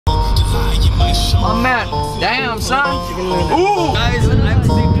Oh man, damn son. Ooh, guys, I'm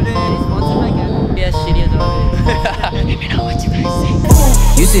sick today. Yes, shitty as always. Let me know what you guys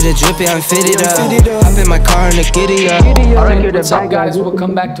think. You see the drippy, I'm fitted up. Hop in my car and the giddy up. Alright, what's up guys?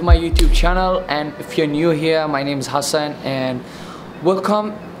 Welcome back to my YouTube channel, and if you're new here, my name is Hasan and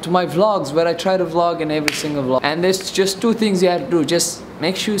welcome to my vlogs where I try to vlog in every single vlog. And there's just two things you have to do. Just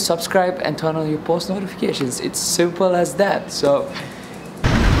make sure you subscribe and turn on your post notifications. It's simple as that. So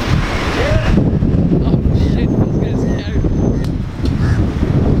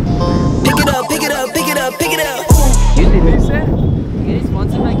Pick it up, pick it up, pick it up. you see what you said? Get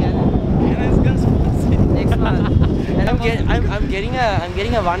sponsored by Canon. Canon's gonna sponsor it. Next month. And I'm getting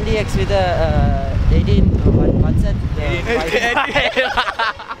a 1DX with a 18. What's that?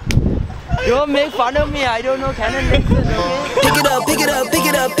 Don't make fun of me. I don't know Canon lenses. Okay? Pick it up, pick it up, pick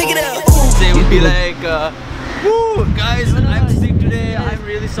it up, pick it up. They would be like, woo, guys, I'm sick today. I'm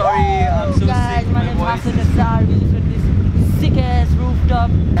really sorry. I'm so guys, sick. my name is Hasan. We just went to this sick ass rooftop.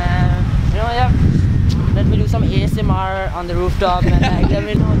 And you know, yeah, let me do some ASMR on the rooftop and like, let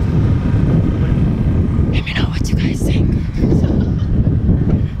me know what you guys think.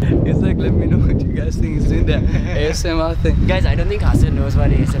 It's like, let me know what you guys think. He's doing the ASMR thing. Guys, I don't think Hasan knows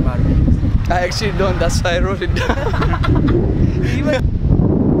what ASMR means. I actually don't, that's why I wrote it down.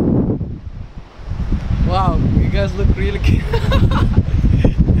 Wow, you guys look really cute.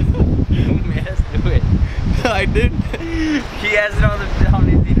 You made us do it. No, I did. He has it on the down,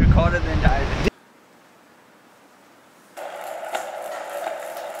 he recorded the entire thing.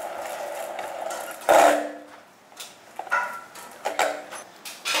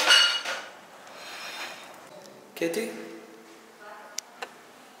 Katie?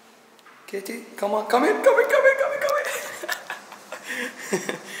 Katie, come on, come in.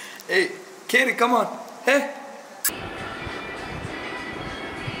 Hey, Katie, come on. Hey.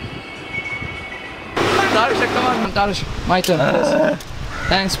 Tarisha, come on. Tarisha, my turn.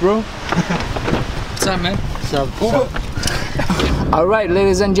 Thanks, bro. What's up, man? What's up? Alright,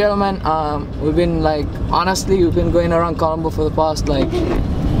 ladies and gentlemen, we've been honestly, we've been going around Colombo for the past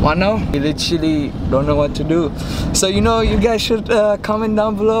 1 hour. We literally don't know what to do. So you guys should comment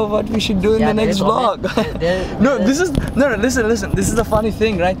down below what we should do in the next vlog. Listen, this is the funny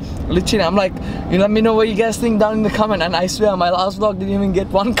thing, right? Literally, I'm like, you let me know what you guys think down in the comment, and I swear my last vlog didn't even get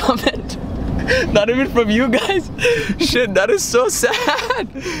one comment. Not even from you guys. Shit, that is so sad.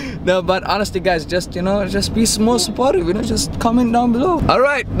 No, but honestly guys, just be more supportive, just comment down below.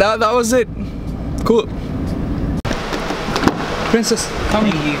 Alright, that was it. Cool. Princess, come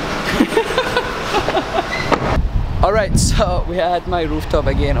here. Alright, so we are at my rooftop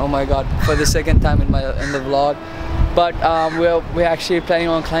again. Oh my god, for the second time in the vlog. But we're actually planning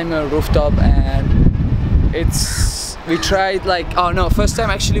on climbing a rooftop, and we tried first time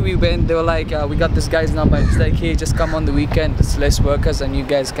actually we went, they were like, we got this guy's number. It's like, hey, just come on the weekend, it's less workers and you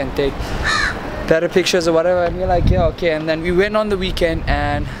guys can take better pictures or whatever. And we're like, yeah, okay. And then we went on the weekend,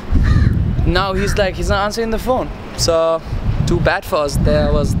 and now he's not answering the phone. So too bad for us.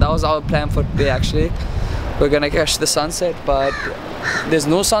 That was our plan for today actually. We're gonna catch the sunset, but there's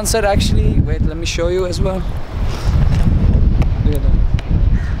no sunset actually. Wait, let me show you as well. Look at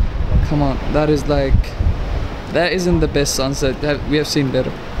that. Come on, that isn't the best sunset. We have seen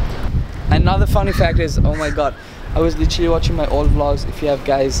better. Another funny fact is, oh my god, I was literally watching my old vlogs. If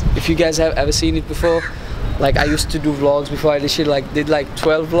you guys have ever seen it before, I used to do vlogs before. I literally did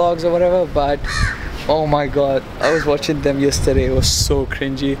 12 vlogs or whatever, but oh my god, I was watching them yesterday. It was so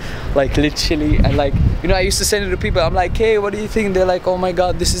cringy, literally. And I used to send it to people. I'm like, hey, what do you think? They're like, oh my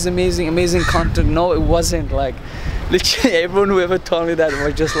god, this is amazing content. No, it wasn't. Literally everyone who ever told me that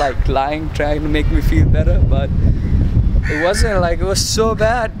was just lying, trying to make me feel better, but it wasn't. It was so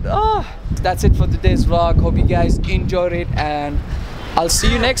bad. Oh, that's it for today's vlog. Hope you guys enjoyed it, and I'll see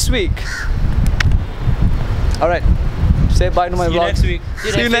you next week. Alright, say bye to my vlog. See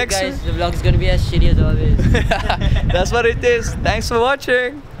you next week, guys. The vlog is gonna be as shitty as always. That's what it is. Thanks for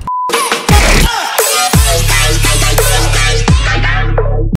watching.